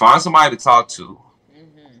 find somebody to talk to.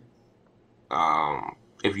 Mm-hmm.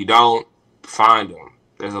 If you don't, find them.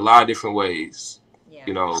 There's a lot of different ways. Yeah.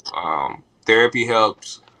 Therapy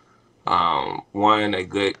helps. One, a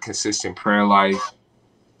good consistent prayer life.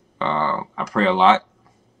 I pray a lot,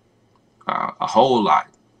 a whole lot.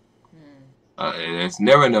 Hmm. There's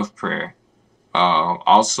never enough prayer.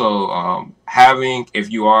 Also, having,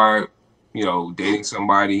 if you are, dating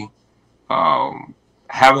somebody, um,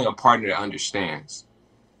 having a partner that understands,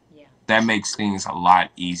 Yeah. that makes things a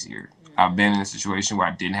lot easier. I've been Mm-hmm. in a situation where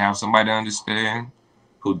I didn't have somebody to understand,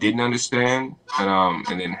 who didn't understand, and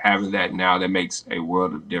then having that now, that makes a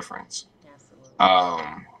world of difference. Absolutely.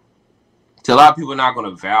 Um, so a lot of people are not going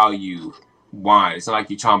to value wine. It's not like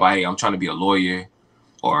you're talking about, hey, I'm trying to be a lawyer,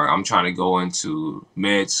 or I'm trying to go into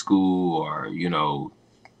med school, or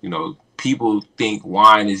people think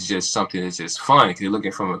wine is just something that's just fun because they're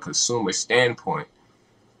looking from a consumer standpoint.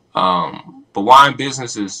 But wine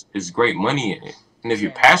business is great money in it, and if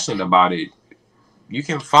you're Yeah. passionate about it, you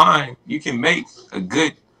can make a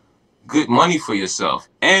good money for yourself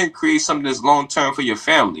and create something that's long term for your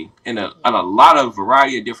family in Yeah. a lot of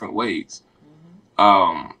variety of different ways.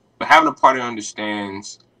 Mm-hmm. But having a partner that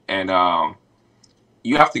understands, and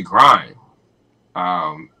you have to grind.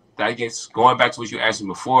 That gets going back to what you asked me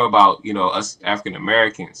before about us African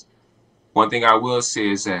Americans. One thing I will say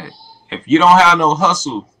is that if you don't have no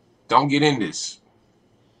hustle, don't get in this.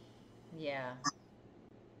 Yeah.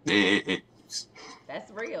 It, it,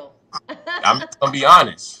 That's real. I'm just gonna be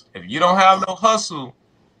honest. If you don't have no hustle,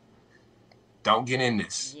 don't get in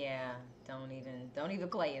this. Yeah. Don't even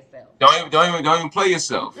play yourself. Don't even play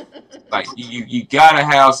yourself. Like you gotta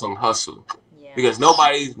have some hustle, Yeah. because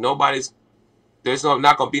nobody's there's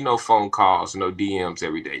not gonna be no phone calls, no DMs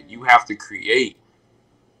every day. You Mm-hmm. have to create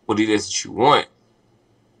what it is that you want.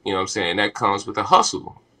 You know what I'm saying? That comes with a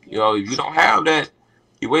hustle. Yeah. If you don't have that,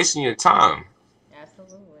 you're wasting your time.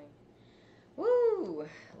 Absolutely. Woo!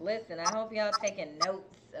 Listen, I hope y'all taking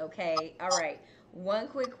notes. Okay. All right. One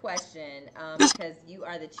quick question, This because you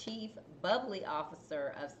are the chief bubbly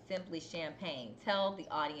officer of Simply Champagne. Tell the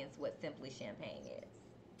audience what Simply Champagne is.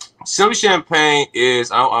 Silly Champagne is.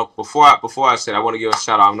 Before I said, I want to give a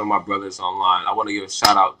shout out. I know my brother's online. I want to give a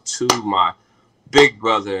shout out to my big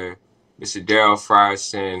brother, Mr. Daryl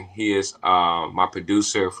Frierson. He is my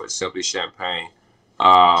producer for Simply Champagne.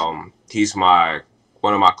 He's my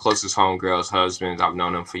one of my closest homegirls' husbands. I've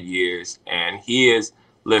known him for years, and he is.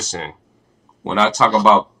 Listen, when I talk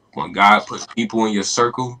about when God put people in your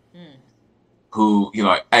circle Mm. who you're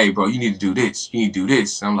like, hey, bro, you need to do this. You need to do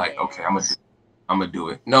this. And I'm like, okay, Yeah. I'm gonna do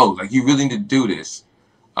it. No, like you really need to do this.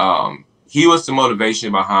 He was the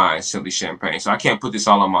motivation behind Simply Champagne. So I can't put this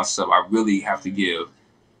all on myself. I really have to give,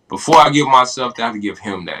 before I give myself that, I have to give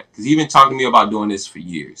him that. Because he's been talking to me about doing this for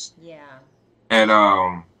years. Yeah. And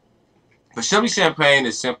but Simply Champagne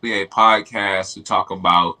is simply a podcast to talk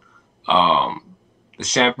about the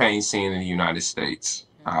champagne scene in the United States.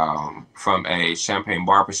 From a champagne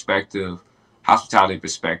bar perspective, hospitality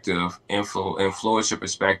perspective, influencer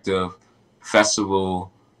perspective,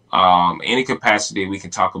 festival, any capacity we can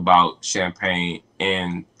talk about champagne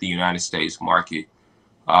in the United States market.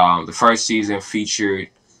 The first season featured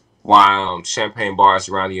wine champagne bars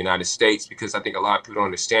around the United States, because I think a lot of people don't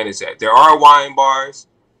understand is that there are wine bars,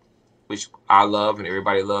 which I love and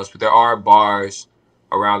everybody loves, but there are bars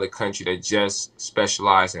around the country that just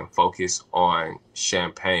specialize and focus on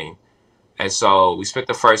champagne. And so we spent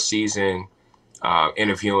the first season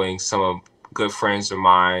interviewing some of good friends of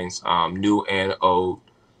mine, new and old,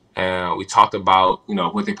 and we talked about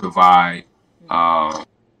what they provide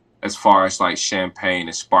as far as like champagne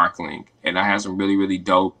and sparkling. And I had some really really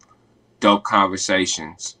dope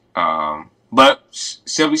conversations. But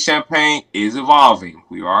Simply Champagne is evolving.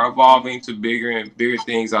 We are evolving to bigger and bigger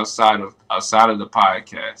things outside of the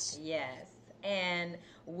podcast. Yes. And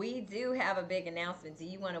we do have a big announcement. Do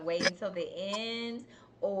you want to wait until the end,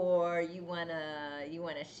 or you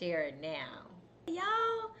wanna share it now?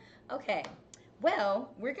 Y'all? Okay.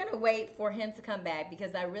 Well, we're gonna wait for him to come back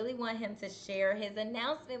because I really want him to share his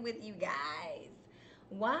announcement with you guys.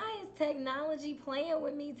 Why is technology playing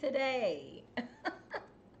with me today?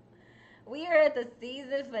 We are at the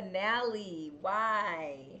season finale.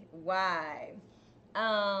 Why? Why?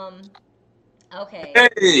 Um, okay.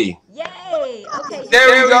 Hey, Yay! Okay, you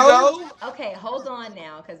there we guys. go. Okay, hold on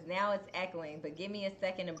now, because now it's echoing, but give me a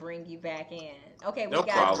second to bring you back in. Okay, we No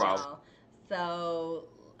got problem. y'all. So,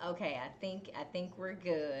 okay, I think we're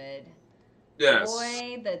good. Yes.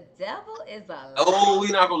 Boy, the devil is a Oh, lie.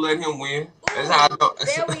 we're not gonna let him win. That's how I Ooh, know.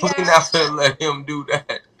 there we We're are. not gonna let him do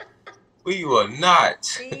that. We will not.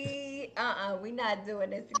 See, we not doing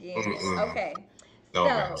this again. Mm-mm. Okay, No,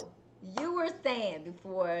 man. so you were saying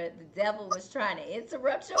before the devil was trying to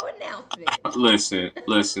interrupt your announcement. Listen.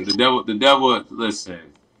 The devil.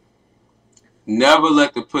 Listen. Never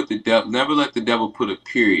let the devil put a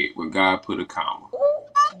period where God put a comma.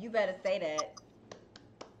 Ooh, you better say that.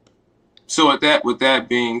 So with that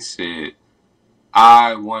being said,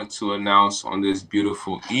 I want to announce on this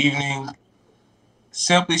beautiful evening,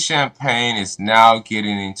 Simply Champagne is now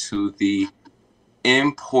getting into the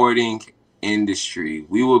importing industry.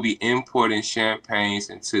 We will be importing champagnes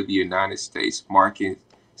into the United States market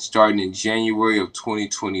starting in January of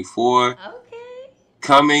 2024, Okay.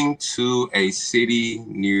 coming to a city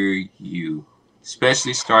near you.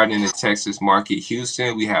 Especially starting in the Texas market,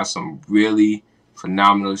 Houston, we have some really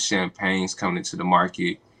phenomenal champagnes coming into the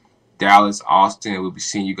market. Dallas, Austin, we'll be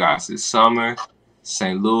seeing you guys this summer.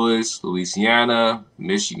 St. Louis, Louisiana,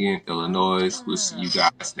 Michigan, Illinois, we'll see you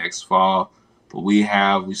guys next fall. But we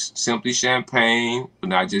Simply Champagne will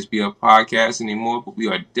not just be a podcast anymore, but we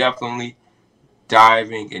are definitely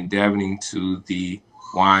diving and delving into the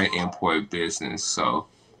wine import business. So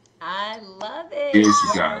I love it. here's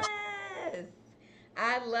you guys. Yes.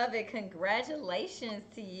 I love it. Congratulations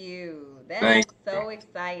to you. That is Thank so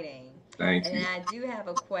exciting. thank And you. I do have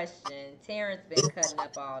a question. Terrence been cutting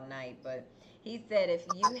up all night, but he said if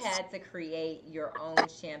you had to create your own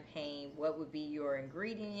champagne, what would be your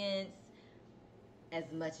ingredients as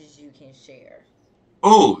much as you can share?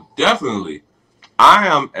 Oh, definitely. I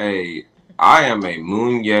am a I am a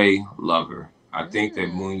Meunier lover. I think that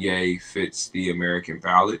Mm. Meunier fits the American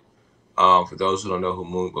palate. For those who don't know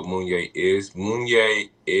what Meunier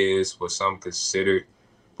is what some considered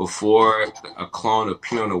before a clone of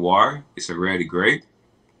Pinot Noir. It's a red grape.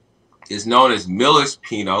 It's known as Miller's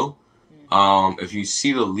Pinot. Mm-hmm. If you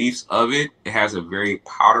see the leaves of it, it has a very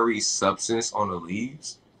powdery substance on the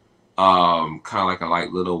leaves, kind of like a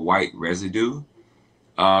little white residue.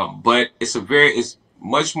 But it's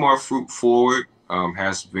much more fruit forward.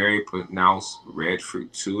 Has very pronounced red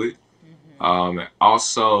fruit to it. Mm-hmm. It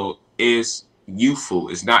also is youthful.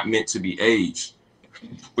 It's not meant to be aged,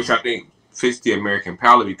 which I think fits the American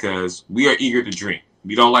palate because we are eager to drink.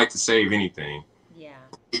 We don't like to save anything. Yeah.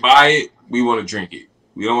 We buy it, we want to drink it.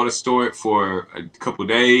 We don't want to store it for a couple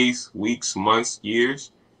days, weeks, months,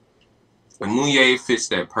 years. And Meunier fits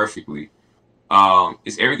that perfectly.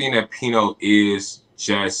 It's everything that Pinot is,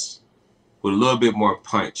 just with a little bit more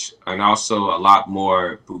punch and also a lot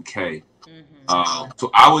more bouquet. Mm-hmm. So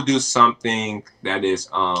I would do something that is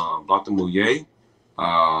Blanc de Mouillet,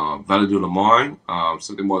 Valley du Le Marne,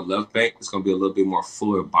 something more left bank. It's going to be a little bit more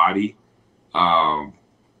fuller body um,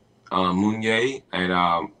 Meunier, and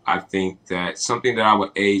I think that something that I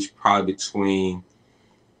would age probably between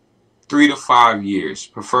 3 to 5 years,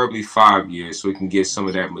 preferably 5 years, so we can get some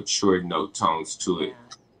of that mature note tones to it.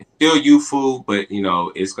 Yeah. Still youthful, but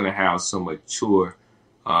it's gonna have some mature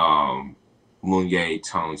um, Meunier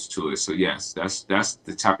tones to it. So yes, that's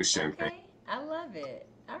the type of champagne. Okay. I love it.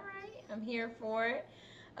 All right. I'm here for it.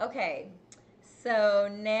 Okay. So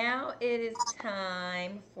now it is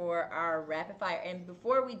time for our rapid fire. And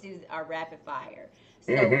before we do our rapid fire,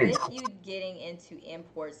 so Hmm. with you getting into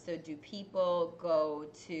imports, so do people go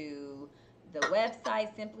to the website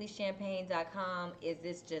simplychampagne.com? Is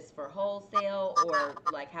this just for wholesale, or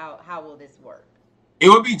like how will this work? It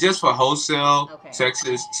would be just for wholesale. Okay.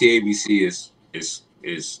 Texas TABC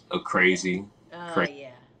is a crazy, Oh crazy,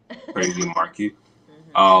 yeah. crazy market.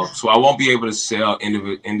 Mhm. So I won't be able to sell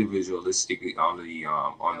individualistically on the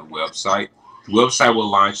Okay. website. The website will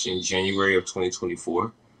launch in January of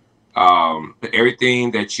 2024. But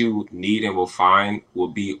everything that you need and will find will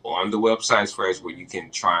be on the website as far as where you Mhm.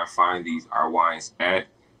 can try and find these our wines at.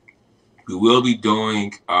 We will be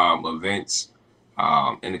doing events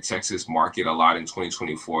in the Texas market a lot in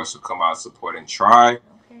 2024. So come out, support, and try.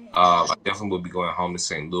 Okay. I definitely will be going home to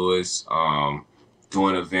St. Louis,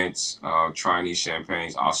 doing events, trying these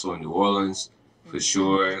champagnes. Also in New Orleans, for Mhm.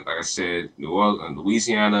 sure. Like I said, New Orleans,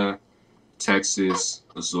 Louisiana, Texas,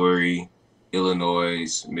 Missouri,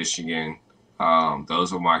 Illinois, Michigan.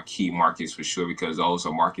 Those are my key markets for sure because those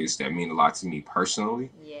are markets that mean a lot to me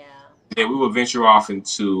personally. Yeah. Then we will venture off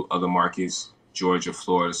into other markets, Georgia,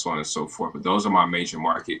 Florida, so on and so forth. But those are my major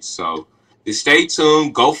markets. So just stay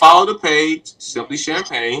tuned. Go follow the page, Simply Yes.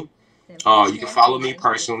 Champagne. Simply You can follow me champagne. Yes.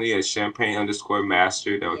 personally at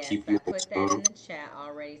Champagne_Master. That will Yes, keep I you in put that in tune. the chat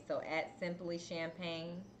already. So at Simply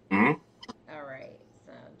Champagne. Hmm. All right.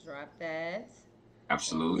 So drop that in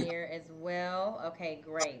Absolutely. here as well. Okay,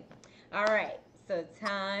 great. All right. So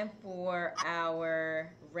time for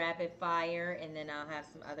our rapid fire, and then I'll have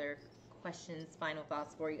some other questions, final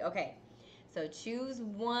thoughts for you. Okay. So choose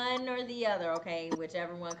one or the other, okay?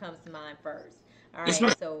 Whichever one comes to mind first. All Yes, right.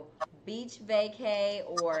 ma'am. So beach vacay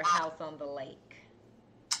or house on the lake?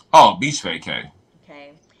 Oh, beach vacay.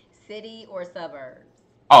 Okay. City or suburbs?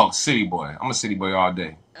 Oh, city boy. I'm a city boy all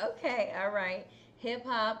day. Okay, all right. Hip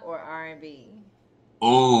hop or R&B?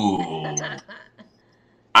 Oh,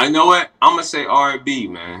 I know what I'm gonna say. R&B,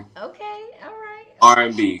 man. Okay, all right, okay.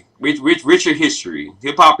 R&B. Richer history.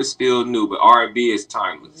 Hip hop is still new, but R&B is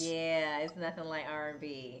timeless. Yeah, it's nothing like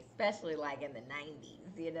R&B, especially like in the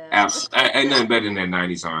 90s, you know? Ain't nothing better than that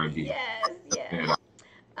 '90s R&B. Yes, yes.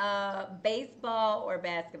 Yeah. Baseball or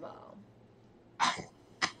basketball?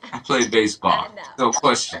 I play I baseball. No know.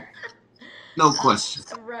 question. No question.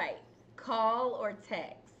 Right. Call or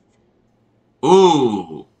text?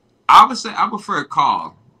 Ooh, I would say I prefer a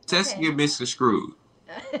call. Test Okay. get misconstrued.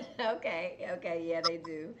 Okay, okay, yeah, they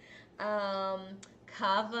do.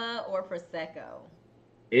 Cava or Prosecco?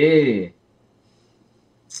 Yeah.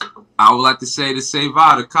 I would like to say the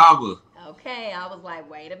Cevada Cava. Okay, I was like,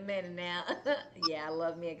 wait a minute now. Yeah, I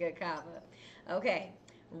love me a good cava. Okay,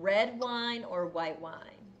 red wine or white wine?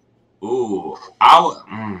 Ooh, I would.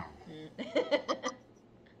 Mm.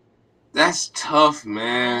 That's tough, I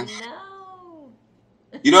man. know.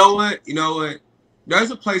 You know what? You know what?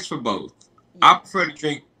 There's a place for both. I Yes. prefer to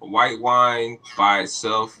drink white wine by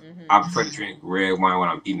itself. I Mm-hmm. prefer to drink red wine when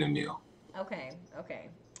I'm eating a meal. Okay, okay.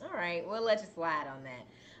 All right, we'll let you slide on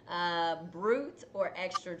that. Brute or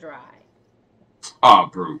extra dry? Oh,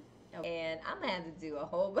 brute. And I'm gonna have to do a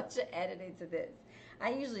whole bunch of editing to this. I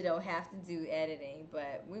usually don't have to do editing,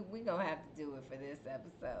 but we gonna have to do it for this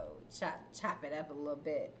episode. Chop it up a little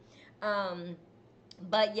bit. Um,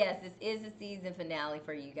 but yes, this is the season finale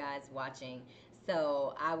for you guys watching.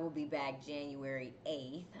 So I will be back January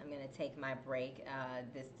 8th. I'm gonna take my break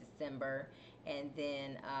this December, and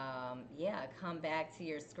then yeah, come back to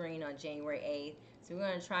your screen on January 8th. So we're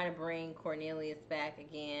gonna try to bring Cornelius back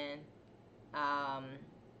again. Um,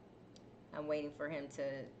 I'm waiting for him to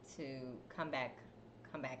come back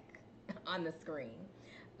on the screen.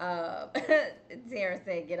 Uh, Tara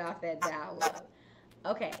said, "Get off that dial up."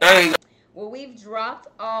 Okay. Hey. Well, we've dropped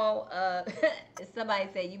all. Somebody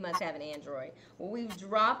said you must have an Android. Well, we've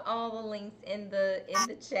dropped all the links in the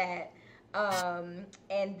chat,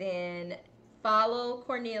 and then follow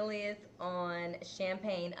Cornelius on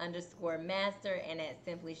Champagne_Master and at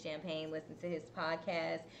Simply Champagne. Listen to his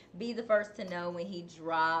podcast. Be the first to know when he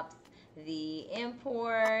drops the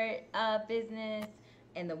import business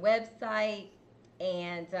and the website.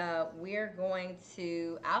 And we're going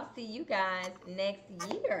to. I'll see you guys next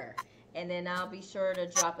year. And then I'll be sure to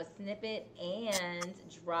drop a snippet and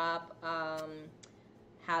drop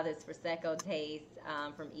how this Prosecco tastes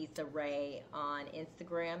from Issa Rae on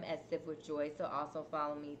Instagram at Sip with Joy. So also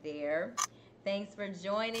follow me there. Thanks for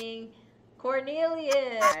joining,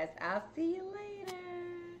 Cornelius. I'll see you later.